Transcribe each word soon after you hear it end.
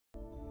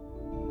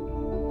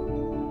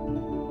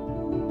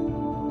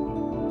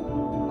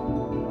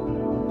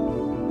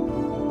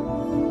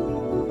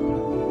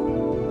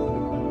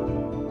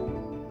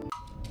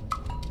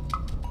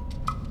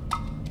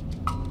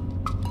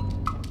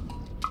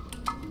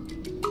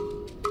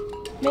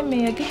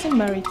Mimi, you're getting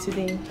married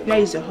today. Where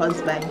is your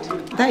husband?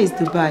 That is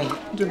Dubai.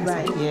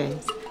 Dubai?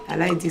 Yes. I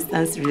like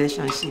distance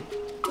relationship.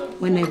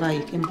 Whenever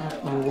you came back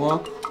from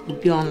work, we'll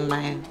be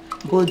online,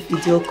 both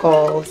video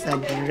calls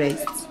and the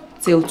rest.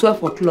 Till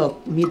 12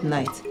 o'clock,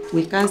 midnight.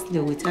 We can't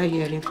sleep without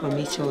hearing from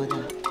each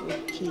other.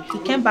 Okay. He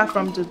came back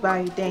from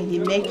Dubai, then he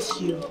met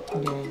you.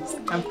 Yes.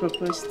 And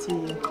proposed to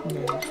you.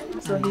 Yes.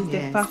 So he's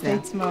the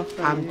perfect man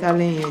for you. I'm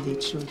telling you the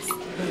truth.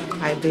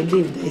 I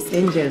believe there's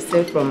angels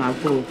sent from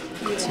above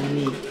to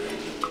me.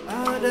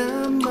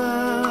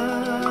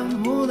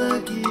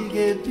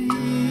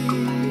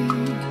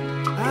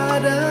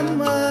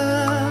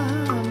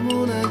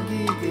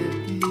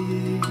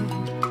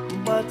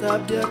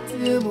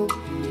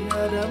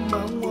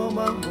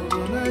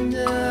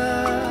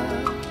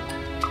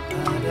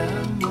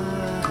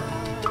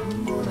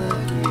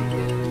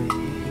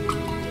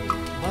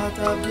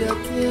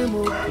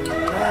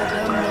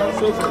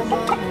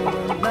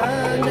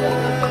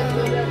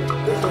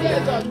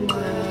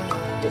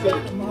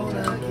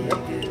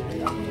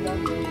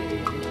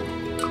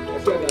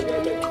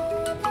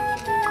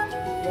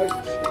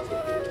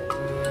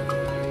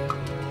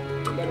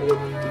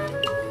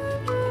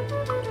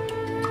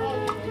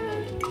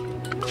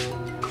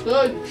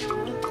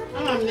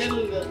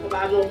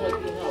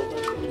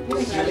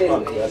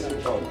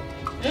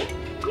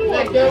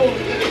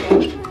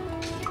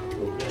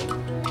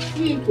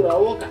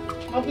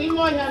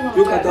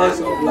 Look at us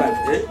of life,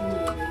 eh?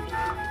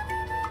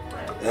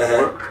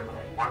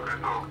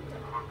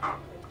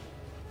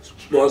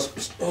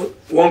 Small,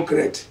 one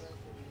crate.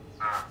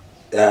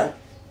 Yeah.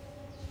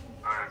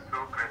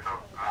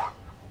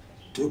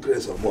 2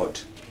 crates of mud.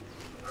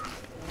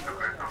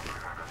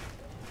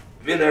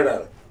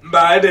 Mineral.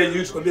 But I don't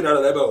use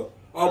mineral labor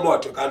or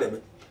mud to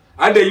can.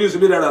 I don't use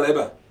mineral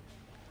labor.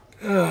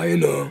 You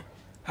know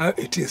how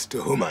it is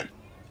to human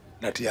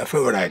that your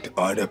favorite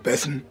or the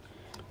person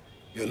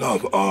you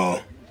love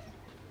or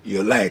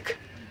you like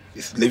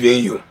is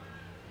leaving you.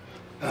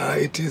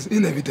 It is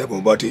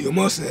inevitable, but you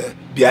must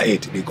bear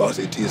it because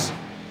it is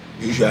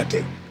usual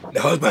thing.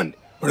 The husband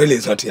really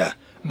is not here,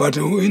 but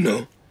you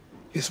know,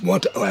 it's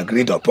what we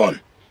agreed upon,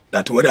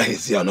 that whether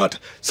he's here or not,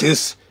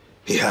 since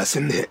he has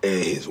seen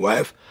his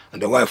wife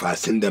and the wife has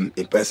seen them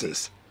in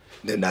persons,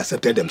 then they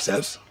accepted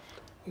themselves.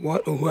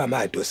 Who am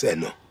I to say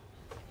no?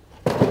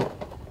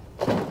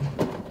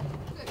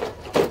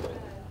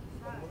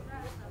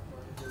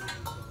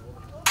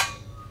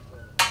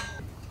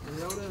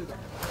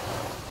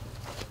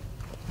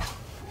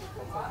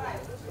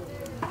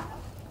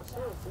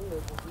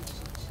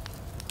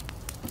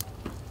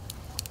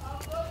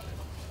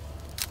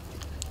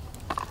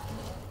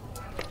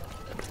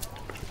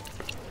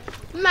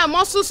 Na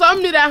mosu so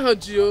mmiri ahụ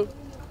ji o.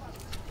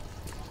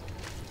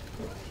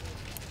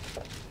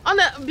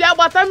 Ona bia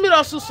gbata mmiri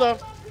osuso.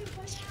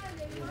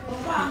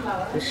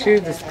 Did she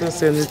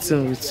discuss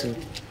anything with you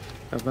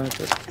about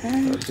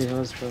the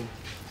husband?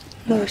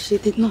 No, she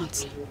did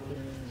not.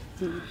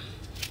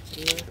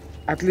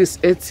 At least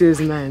 8 years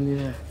now in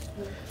here.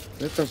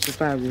 A lot of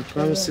people have been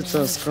coming,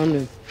 suitors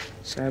coming.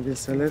 She have been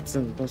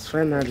selecting, but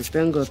finally,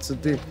 thank God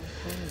today,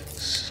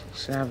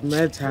 she have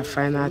made her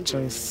final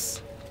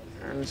choice.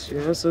 And she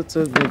also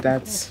told me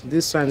that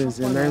this one is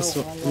a nice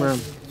man.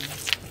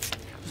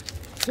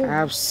 I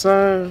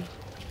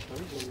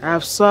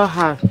have saw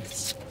her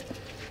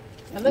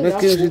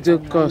making video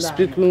calls,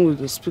 speaking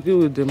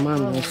with the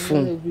man on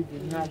phone.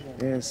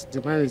 Yes,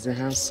 the man is a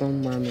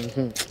handsome man. He's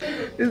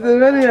a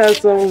very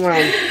handsome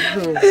man.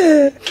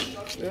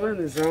 The man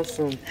is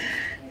handsome.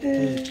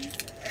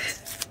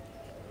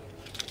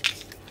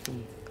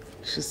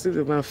 She said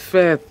the man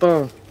fair,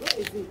 tall.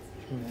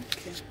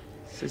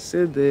 She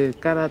said the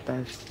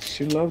character,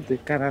 she loved the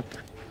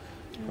character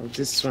of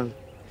this one.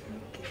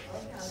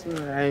 So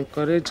I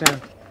encourage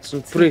her to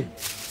pray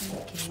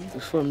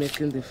before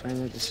making the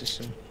final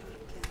decision.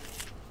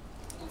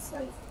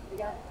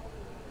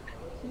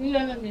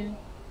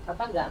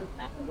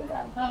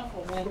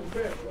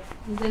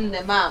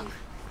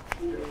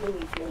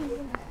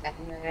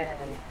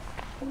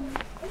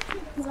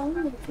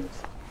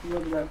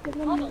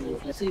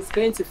 She's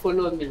going to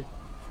follow me.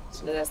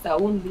 So that I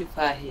won't leave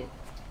her here.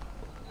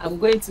 I'm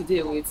going to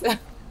deal with her.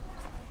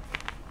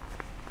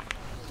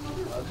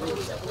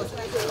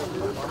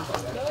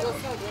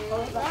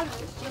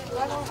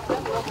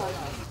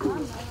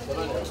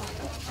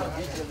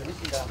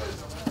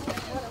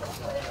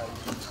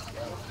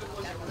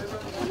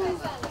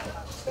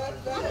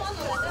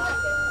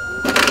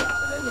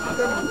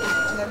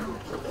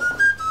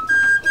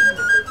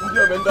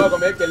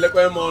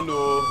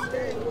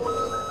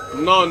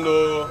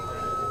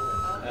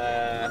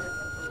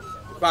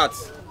 But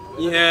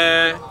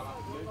ihe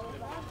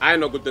I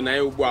no good na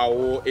ugbu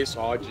awo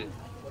eso oji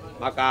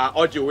maka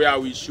oji we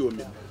awo isi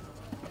ome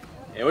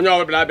onye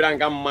obila bịara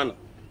nga mmanụ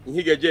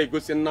ihe ga-eje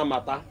egosi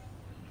nnamata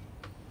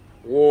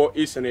wo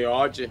isini ya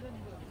oji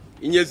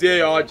inyezie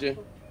ya oji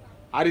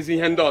arizi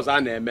ihe ndị ọzọ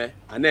a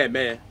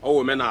na-eme ya o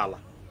omenala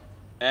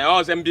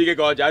ọzọ mbige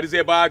ga oji arizi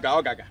ebe aga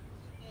ọgaga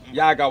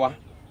ya agawa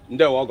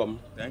ndewo ọgọ m.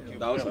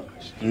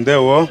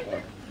 Ndewo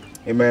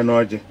ime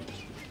n'ọjị.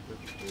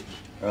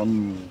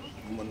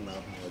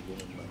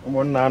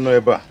 Ụmụnna anọ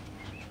ebe a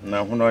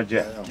na-ahụ n'ọjị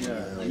a.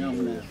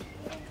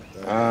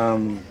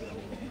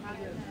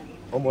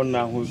 Ụmụnna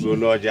ahụ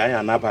zuola ọjị, anyị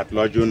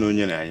anabatala ọjị unu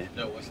nyere anyị.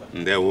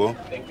 Ndewo.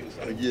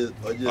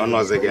 Ọ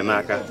nọzi gị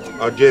n'aka.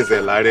 Ọjị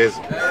eze lara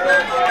eze.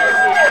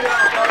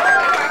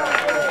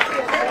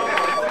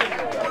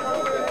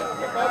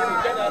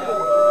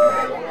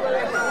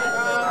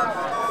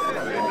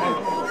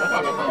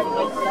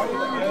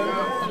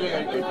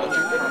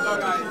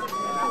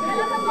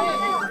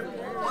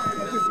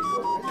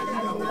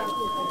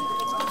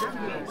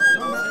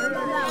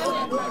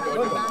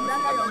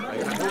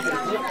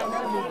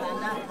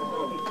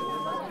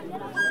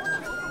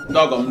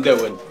 Ndọgọ m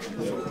ndewo.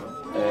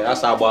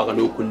 Asa agba aka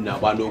n'okwu nna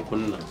agba n'okwu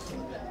nna.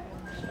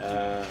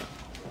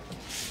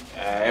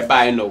 Ebe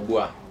anyị nọ ugbu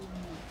a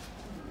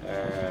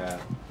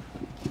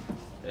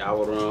ya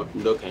wụrụ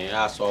ndị okenye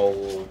ya asọ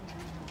ọwụ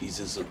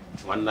izuzu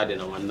nwanna dị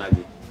na nwanna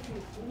gị.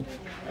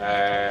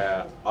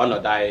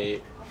 Ọnọdụ anyị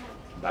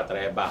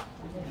batara ebe a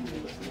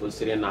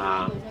gosiri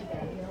na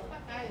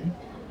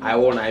anyị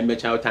wụrụ na anyị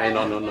mechaa otu anyị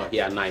nọ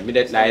hia na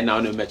immediately anyị na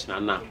ọ na-emechina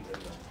na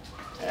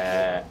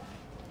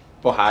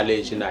pọhala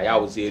echi na ya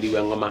wụzi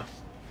eriwe ngọma.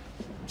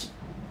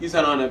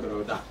 Isa na ọ na-ebere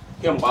ụda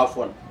kemgbe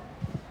afọ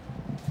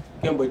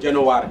kemgbe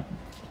Jenụwarị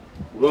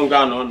ruo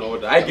nga nọ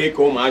n'ụda anyị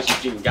ga-eke ụmụachi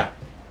ji nga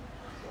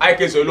anyị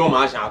kesole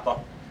ụmụachi atọ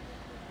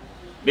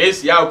ma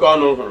esi ya oke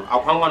ọnụ hụrụ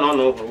akwa nwa na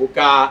ọnụ hụrụ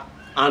oke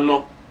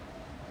anọ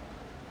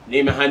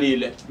n'ime ha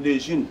niile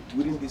na-ejin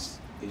within this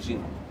ejin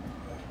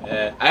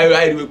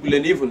anyị riwekwule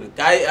n'ivun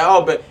ka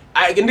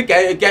ndị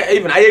ka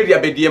even anyị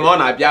eriabedie ma ọ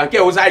na-abịa nke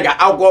ụzọ anyị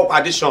ga-agwọ ọkwa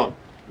adishọn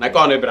na ka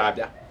ọ na-ebere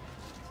abịa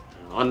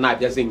ọ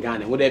na-abịazi nga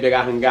na enwere ebe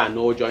ahụ nga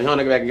n'ụjọ ihe ọ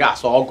na-ebe ga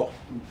asọ ọgọ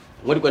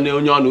nwerikwa na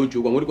onye ọ na-uche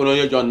ụgwọ nwerikwa na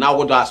onye jọ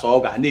na-agwụdọ asọ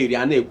ọgọ a na-eri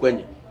a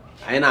na-ekwenye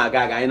anyị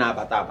na-aga aga anyị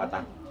na-abata abata.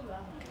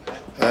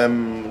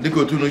 Dịka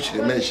otu unu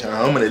chiri mecha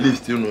ha o mere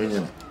list unu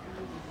nyere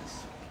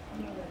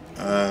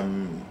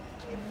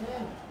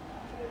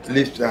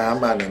list ahụ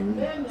mana m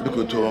dịka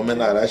otu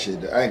omenala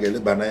chidi anyị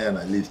ga-eleba n'anya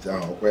na list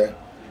ahụ kwe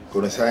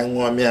korosi anyị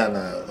ṅụọ mịa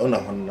na ọ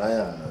na-ahụ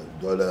n'anya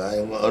dọla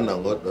anyị ọ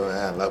na-aṅụdọ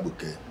anyị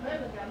alagbuke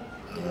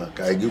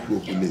ka anyị gekwu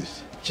okwu list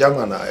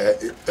chairman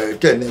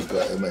Ken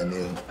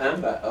Emmanuel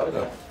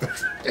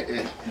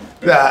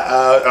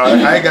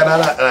anyị gara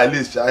na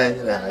list anyị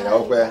nyere ha ya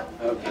ọkwa ya.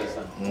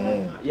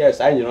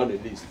 Yes, anyị nyere on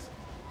the list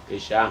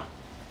esha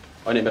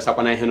ọ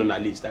na-emesakwa na ihe nọ na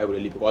list anyị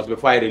were because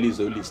before I release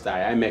the list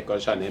anyị mee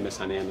culture na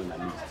emesa na ihe nọ na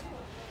list.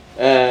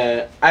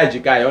 Anyị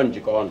jikọ anyị ọ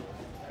njikọ ọnụ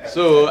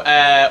so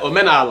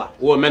omenala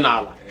wụ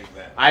omenala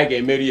anyị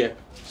ga-emeri ya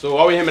so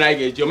ọ ihe mere anyị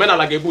ga-eji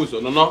omenala ga-ebu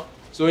ụzọ nọ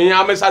so ihe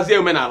amesazie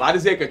omenala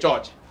adịghị eke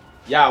chọọchị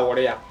ya wụrụ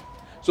ya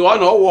so ọ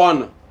na ọwụ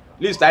ọnụ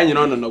list anyị nyere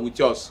ọnụ nọ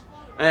with us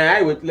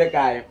anyị wetile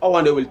ka anyị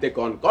ọwa na-ewelite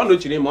ka ọnụ ka ọ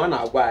nọchiri ma ọ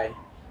na-agwa anyị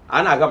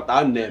a na-agapụta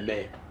ọ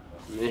na-eme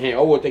ihe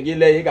ọ wote gị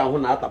lee ị ga-ahụ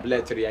na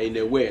tabletịrị ya ị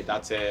na-ewe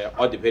that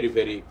ọ dị very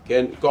very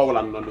ke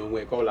ọbụla nọ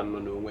n'onwe ka ọbụla nọ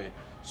n'onwe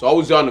so ọ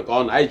wụzi ọnụ ka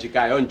ọnụ anyị jikọ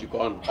anyị ọ njikọ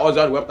ọnụ ọzọ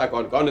ọnụ wepụta ka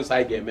ọnụ ka ọnụ sa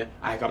anyị ga-eme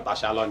anyị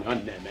kapụtachala ọnụ ọ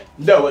na-eme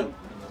ndewo.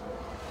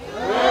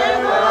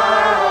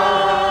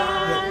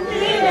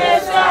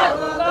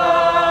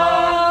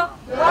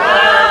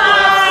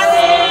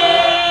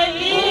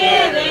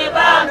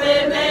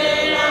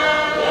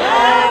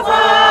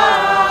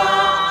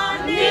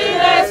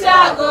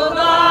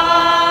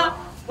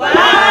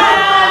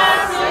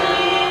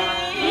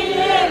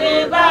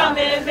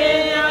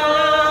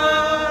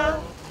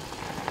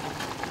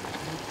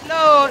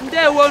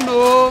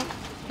 No,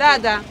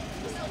 Dada.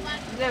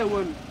 There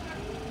won't.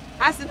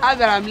 I said,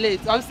 I'm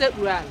late. I'm set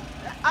right.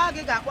 I'll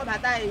get up what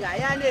I am.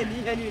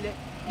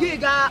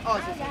 Giga or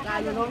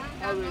you know.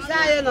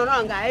 Say no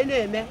wrong, I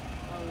name.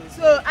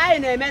 So I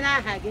name and I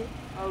had it.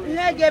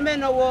 You gave me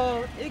no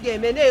war. You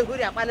gave me no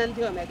good upon to me.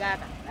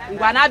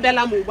 When I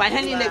bella move by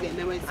any leg.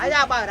 I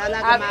about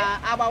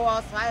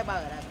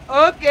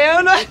okay,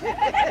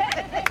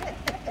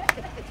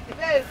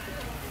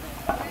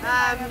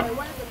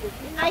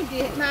 I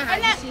did not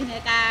have seen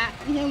it.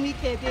 We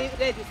can be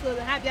ready so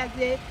the happy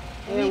day.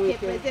 We can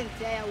present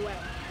well.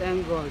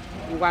 Thank God.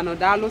 One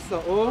dollar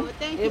so oh,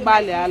 a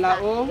baliala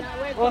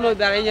oh, no,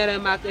 the area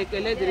market, a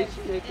lady.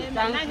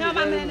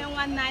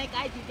 One night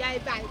I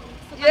did buy.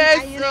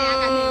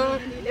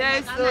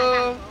 Yes,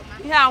 so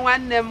yeah,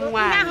 one name one.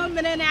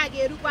 I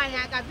get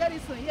very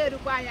soon. Here,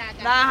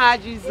 Nah,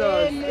 Jesus.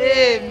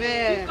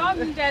 Amen.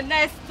 Come the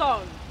next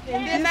turn.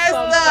 In the next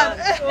one.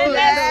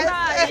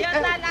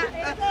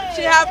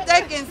 She have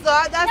taken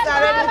so that's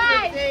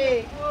already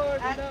today.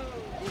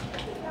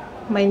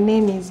 My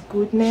name is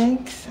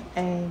Goodnex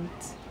and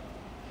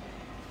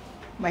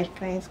my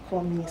friends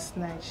call me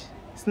Snatch.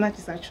 Snatch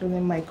is actually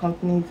my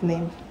company's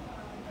name.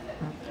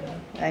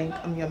 Okay.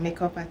 I'm your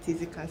makeup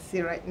artist, you can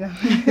see right now.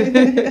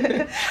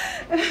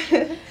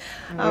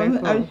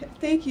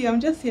 Thank you. I'm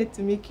just here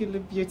to make you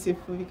look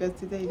beautiful because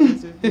today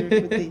is a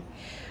beautiful day.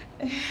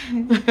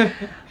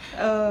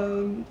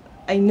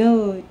 I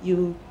know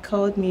you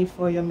called me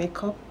for your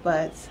makeup,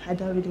 but I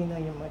don't really know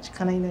you much.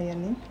 Can I know your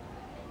name?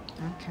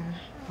 Okay.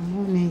 I'm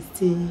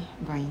Honesty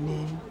by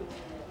name.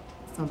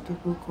 Some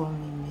people call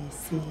me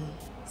Messi.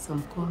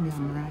 Some call me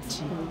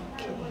Amarachi.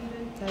 Okay.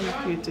 That is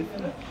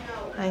beautiful.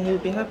 And he'll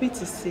be happy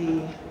to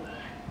see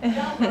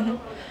you.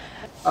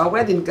 Our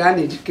wedding can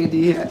educate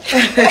here.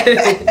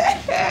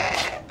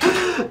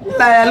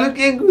 Like, you're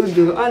looking good,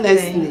 though,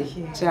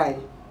 honestly. Chai.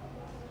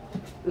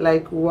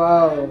 Like,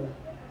 wow.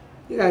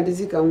 You got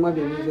this can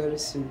baby very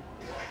soon.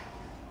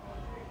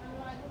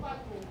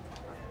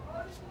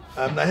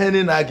 I'm not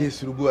heading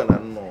against Rubu and I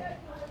know.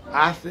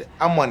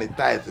 I'm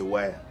monetized the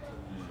wire.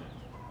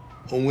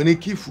 When you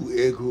keep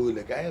ego,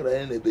 like I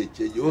ran a bit,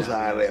 you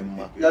are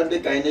Emma. And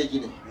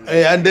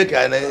they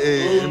kind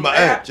of my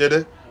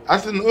head. I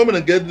said, I'm going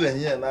to get there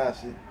here and I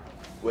see.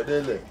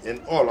 In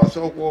all, I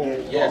saw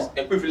yes,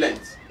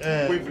 equivalent.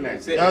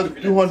 Equivalent.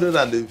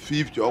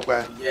 250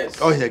 okay.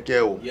 Yes. Oh, here,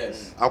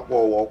 yes.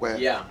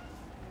 Yeah.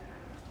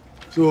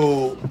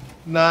 So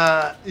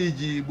now,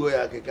 EG boy,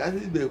 I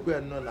can't be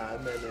quite no.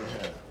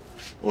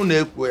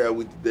 Only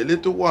with the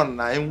little one,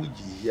 I'm with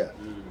here.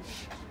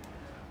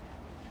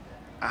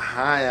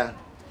 Aha,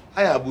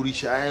 I have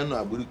Burisha, I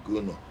know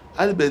Burikuno.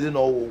 I'll be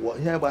no what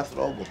here was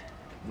struggle.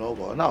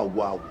 No, now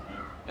wow.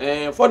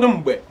 For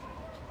them,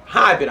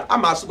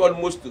 I'm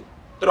asking most three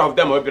of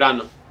them are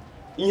brand.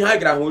 In high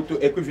ground to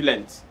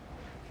equivalent.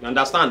 You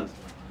understand?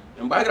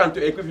 And background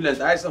to equivalent,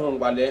 I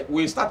say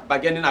we start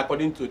bargaining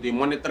according to the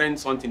monitoring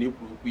something you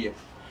here.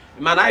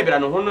 Man, I be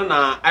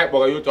na I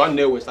borrow you to on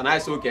the west, and I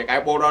say okay,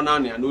 I borrow now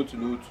and note to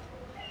note.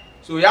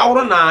 So ya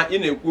na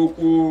in a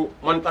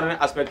monitoring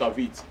aspect of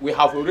it, we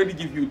have already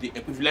give you the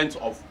equivalent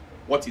of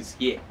what is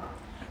here.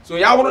 So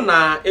ya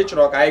na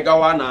HROC I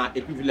gawa na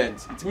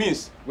equivalent. It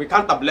means we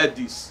can't tablet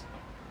this.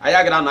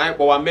 Ayagra na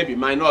I maybe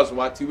minus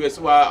what we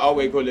so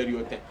our go le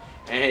riote.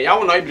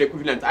 Ya na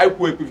equivalent, I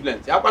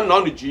equivalent. Ya kwa na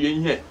on the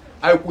G here.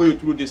 I go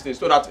through this thing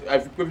so that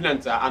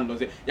equivalent and no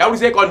say. Ya we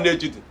say con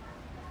negid.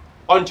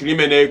 On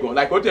Chimenego,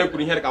 like what you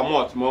could hear a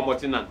more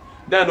Motinan.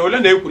 Then only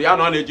they could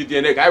on a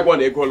GDN, I want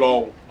to go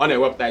low on a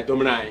website,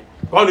 Domini.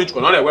 College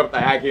on a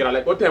website, I hear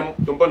like what them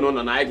to burn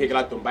and I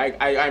get to buy.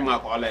 I'm a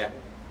caller.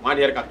 One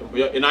year cut to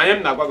and I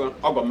am not going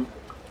to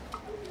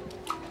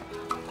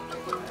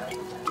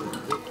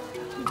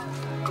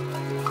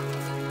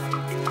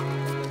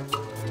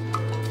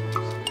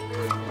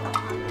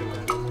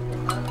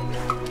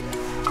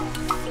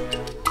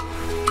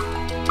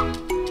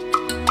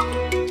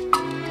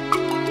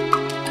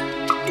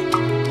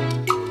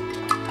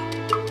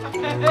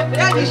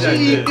Daddy,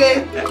 she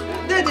came.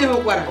 Daddy, who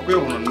were a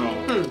good one.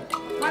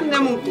 One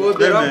name will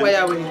be wrong way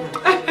away.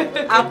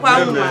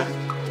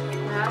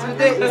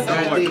 Today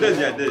is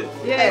your day.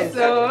 Yes,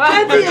 so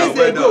 20 years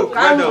ago,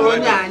 come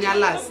on, your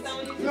last.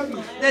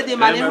 Daddy,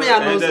 my name is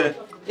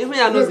if we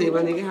are not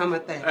even a hammer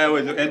time. I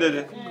was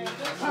ended.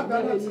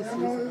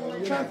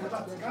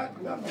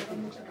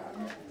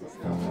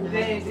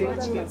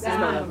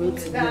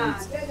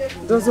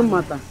 Doesn't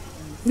matter.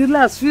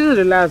 Relax, feel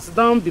relaxed.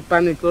 Don't be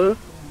panicked.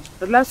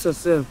 Relax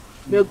yourself.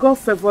 May God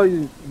favor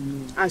you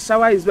and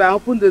shower His way and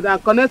open the door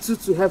and connect you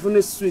to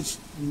heavenly switch.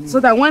 So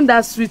that when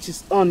that switch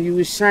is on, you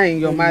will shine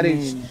in your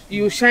marriage.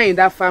 You will shine in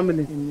that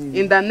family.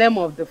 In the name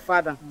of the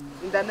Father.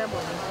 In the name of the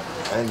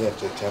Father. I need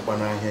to check on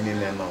our hand in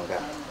and all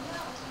that.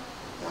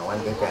 Now,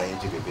 one day I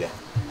need to be there.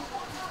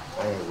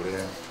 I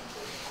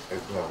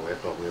will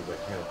talk with the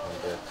help on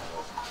that.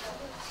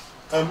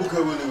 I'm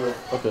looking with you.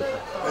 Okay.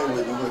 I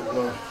will do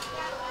it.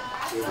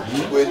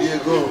 Where do you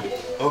go?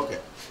 Okay.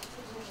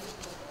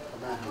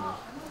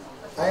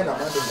 I am a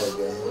man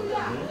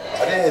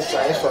I didn't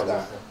sign for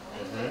that.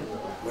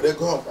 But they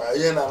go up, I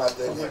am not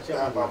taking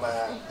up on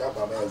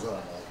my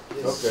zone.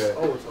 Okay.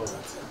 Oh,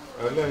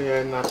 no,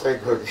 you're not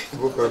taking a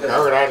book of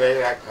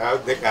how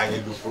they can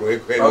do for a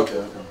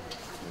okay.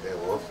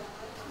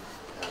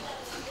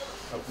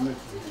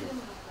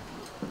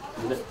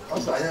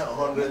 Also, I have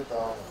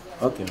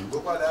 100,000. Okay.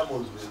 Look at that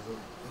most.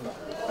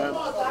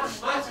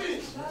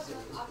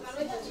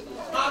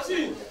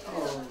 Martin!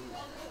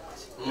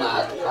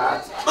 Matt,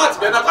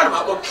 you're not talking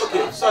about.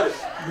 Okay, sorry.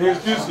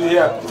 Excuse me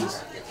here, please.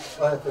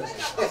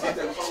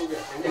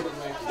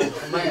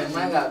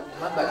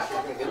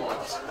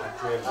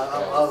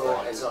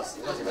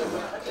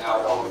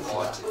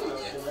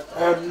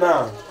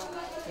 Now,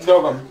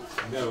 Dogam.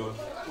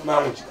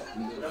 Mamuchi.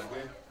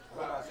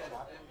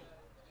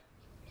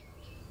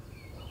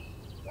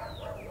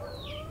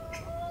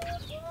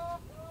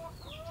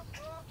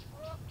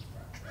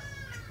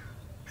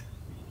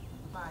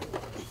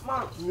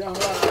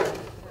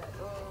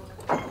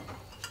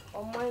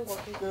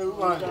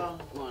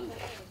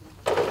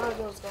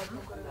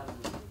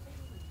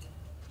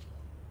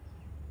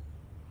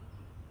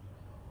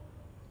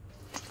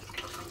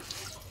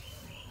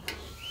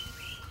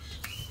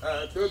 I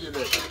told you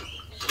that.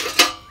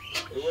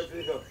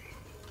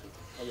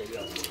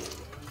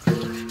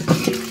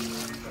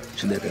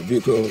 Chineke,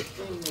 biko.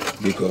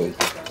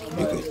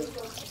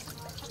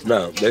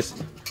 Now,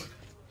 listen.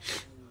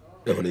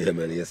 I want to hear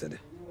me yesterday.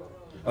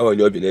 I want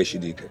you to be there,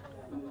 Shidike.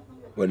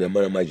 When the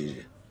man of my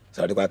Gigi.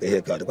 So I took out the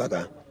haircut,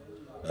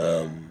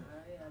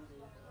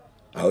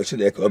 I will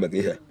should come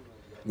here.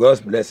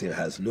 God's blessing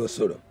has no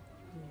sorrow.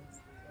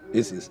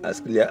 This is as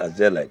clear as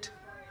daylight.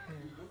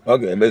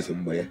 Okay,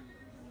 amazing boy.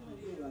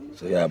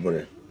 So yeah,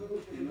 boy.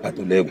 At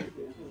the level.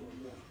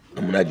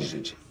 I'm not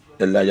just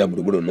a liar,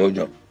 no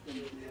job.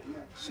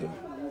 So,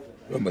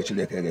 I'm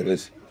actually a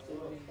race.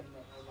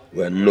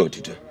 We are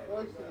noted.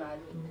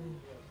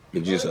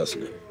 In Jesus'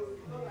 name.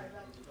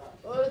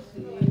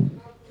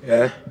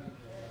 Yeah?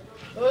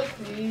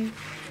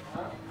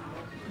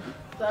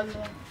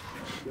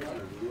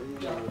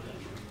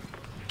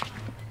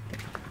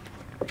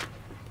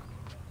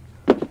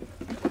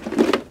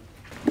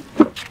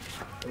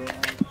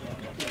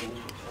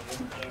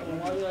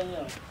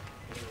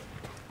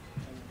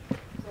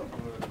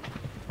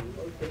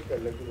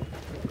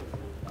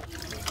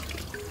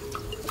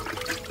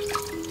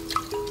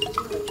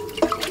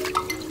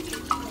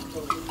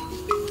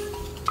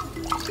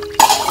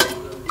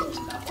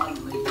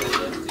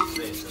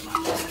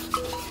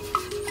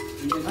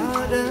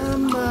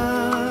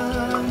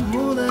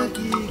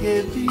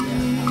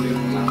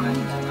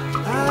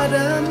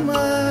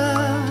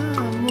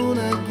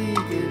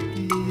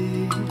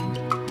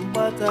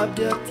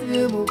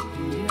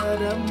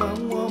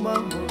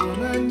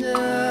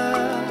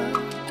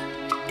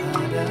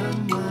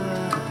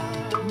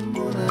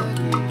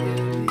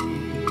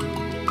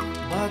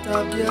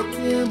 Mata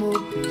biatimu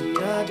pi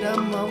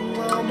Adam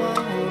mama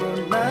mahoro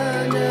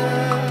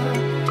nanya.